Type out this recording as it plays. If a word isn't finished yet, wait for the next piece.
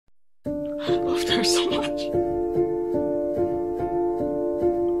I loved her so much.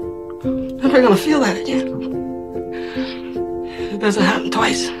 I'm never gonna feel that again. It doesn't happen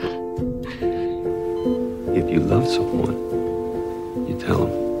twice. If you love someone, you tell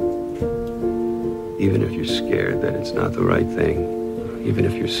them. Even if you're scared that it's not the right thing, even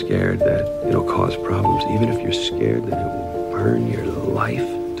if you're scared that it'll cause problems, even if you're scared that it will burn your life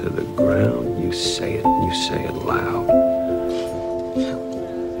to the ground, you say it, and you say it loud.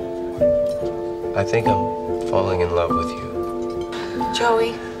 I think I'm falling in love with you.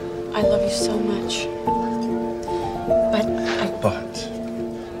 Joey, I love you so much. But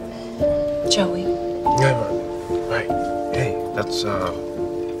Joey. Yeah, right. Hey, that's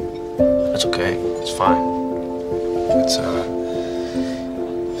okay. It's fine. It's,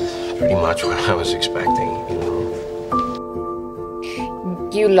 pretty much what I was expecting, you know?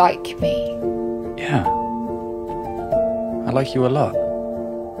 You like me. Yeah. I like you a lot.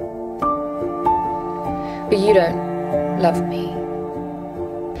 But you don't love me.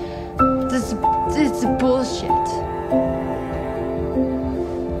 This is bullshit.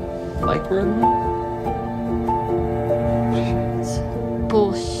 Like we're in love? It's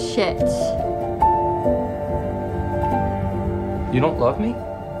bullshit. You don't love me?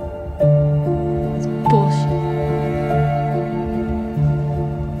 It's bullshit.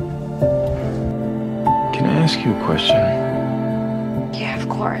 Can I ask you a question? Yeah, of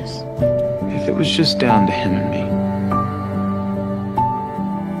course. If it was just down to him and me,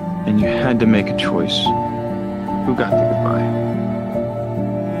 and you had to make a choice, who got the goodbye?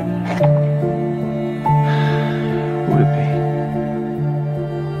 Who would it be?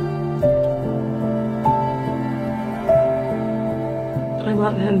 I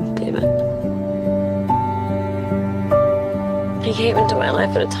love him, David. He came into my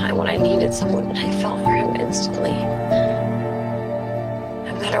life at a time when I needed someone, and I fell for him instantly.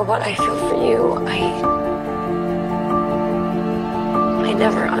 No matter what I feel for you, I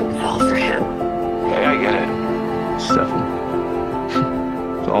never unfell for him. Hey, I get it, Stefan.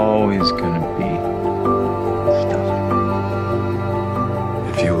 It's always gonna be Stefan.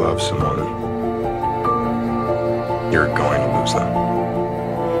 If you love someone, you're going to lose them.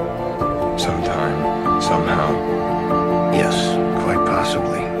 Sometime, somehow. Yes, quite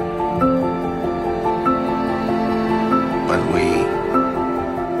possibly. But we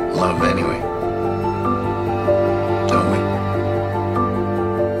love anyway. Don't we?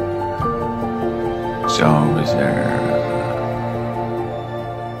 So, is there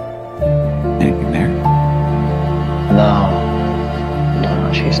anything there? No,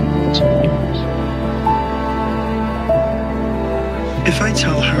 she's not someone else. If I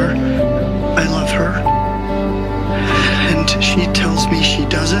tell her I love her, and she tells me she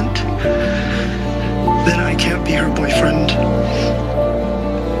doesn't, then I can't be her boyfriend.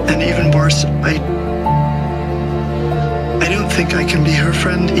 And even worse, I don't think I can be her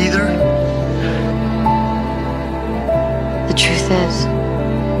friend either. The truth is,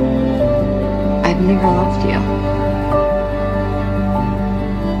 I've never loved you.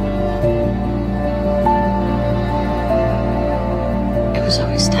 It was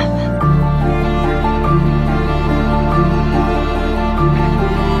always Devin.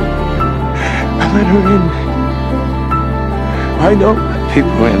 I let her in. I know let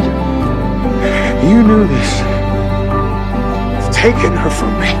people in. You knew this. You've taken her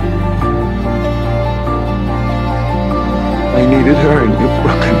from me. I needed her and you've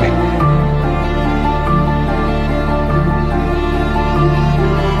broken me.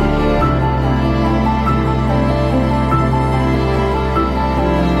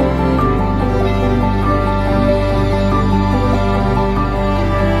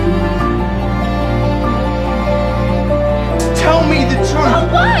 Tell me the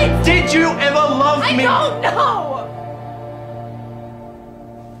truth! What? Did you ever love me? I don't know!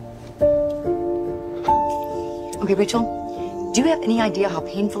 Okay, Rachel, do you have any idea how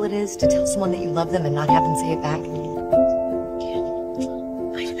painful it is to tell someone that you love them and not have them say it back?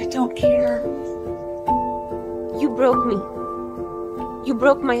 I don't care. You broke me. You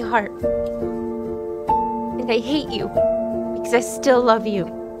broke my heart. And I hate you because I still love you.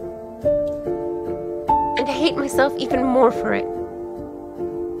 And I hate myself even more for it.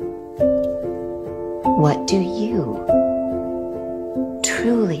 What do you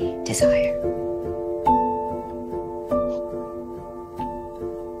truly desire?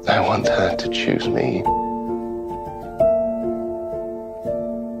 I want her to choose me.